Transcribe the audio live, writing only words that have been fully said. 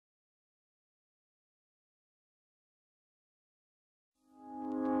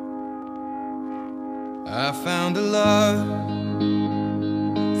I found a love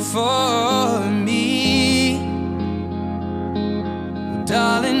for me. Well,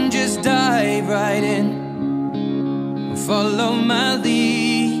 darling, just dive right in, follow my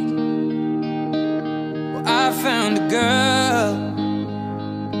lead. Well, I found a girl,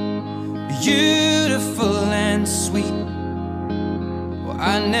 beautiful and sweet. Well,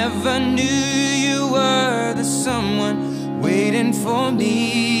 I never knew you were the someone waiting for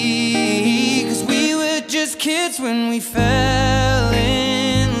me. 'Cause we were just kids when we fell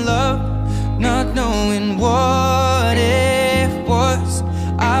in love, not knowing what it was.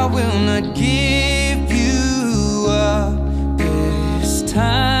 I will not give you up this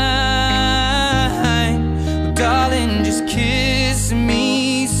time. But darling, just kiss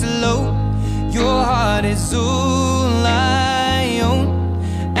me slow. Your heart is all I own,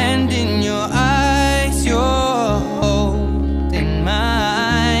 and in your eyes you're holding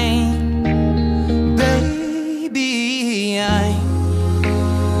mine. Baby, I'm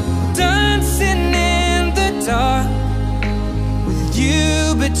dancing in the dark with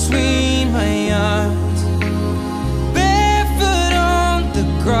you between my arms, barefoot on the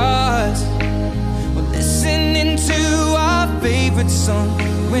grass. We're listening to our favorite song.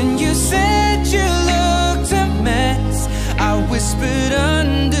 When you said you looked a mess, I whispered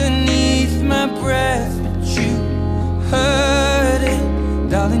underneath my breath, but you heard it.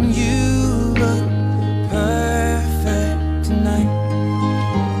 Darling, you look perfect tonight.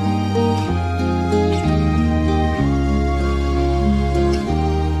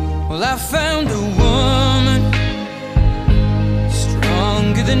 Well, I found a woman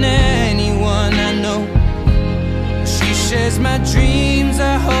stronger than anyone I know. She shares my dreams.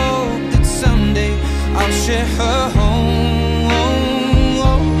 I hope that someday I'll share her home.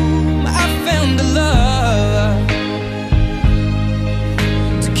 I found a love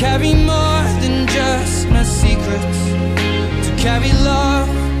to carry more than just my secrets, to carry love,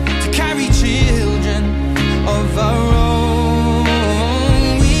 to carry children of our own.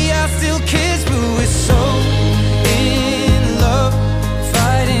 We are still kids, but we're so in love,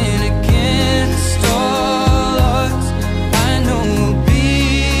 fighting against all odds. I know we'll be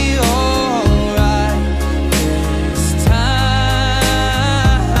alright this time.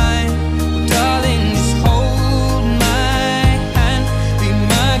 Darling, just hold my hand, be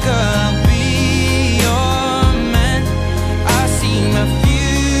my girl, I'll be your man. I see my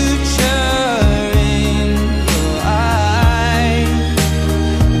future in your eyes.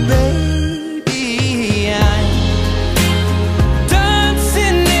 Baby, I'm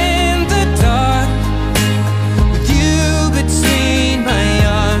dancing in the dark with you between my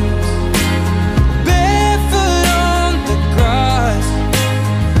arms, barefoot on the grass,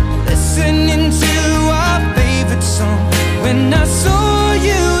 listening to our favorite song. When I saw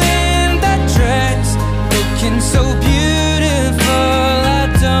you in that dress, looking so beautiful, I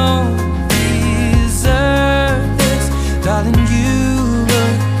don't deserve this. Darling, you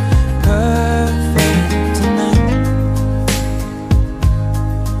look perfect tonight.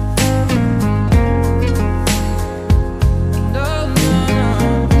 No, no, no.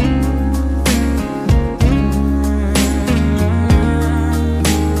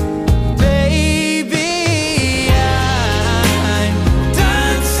 Baby, I'm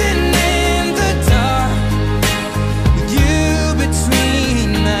dancing in the dark with you between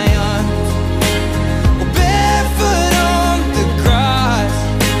my arms, or barefoot on the grass,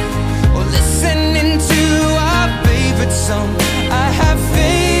 or listening to our favorite song. I have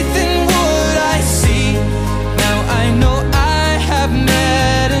faith in what I see. Now I know I have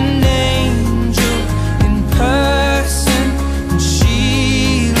met an angel in person, and she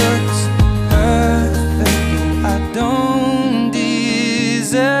looks perfect. I don't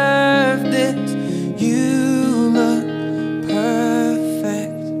deserve this. You look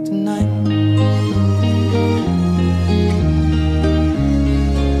perfect tonight.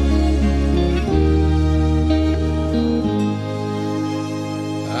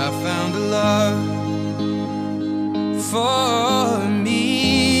 I found a love for me.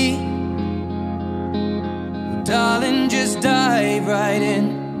 Well, darling, just dive right in,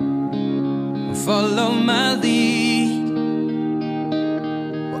 follow my lead.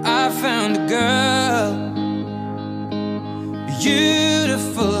 Well, I found a girl,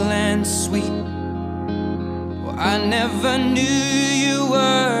 beautiful and sweet. Well, I never knew you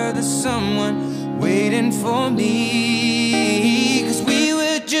were the someone waiting for me. 'Cause we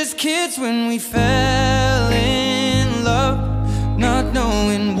were just kids when we fell in love, not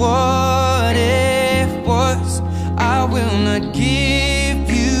knowing what it was. I will not give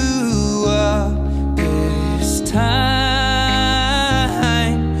you up this time.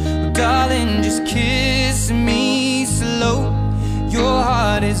 Darling, just kiss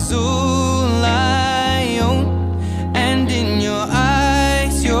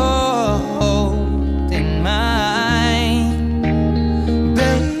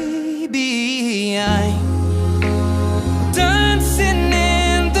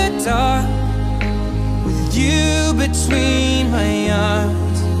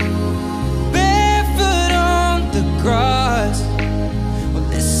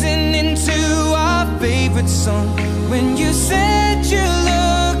favorite song. When you said you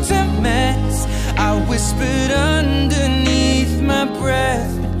looked a mess, I whispered underneath my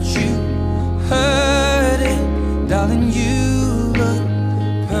breath, but you heard it. Darling, you look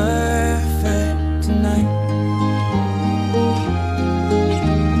perfect tonight.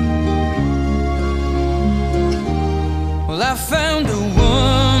 Well, I found a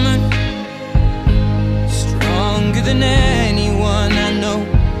woman stronger than anyone I know.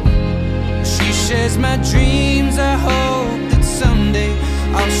 She shares my dreams. I hope that someday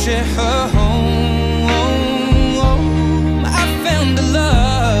I'll share her home.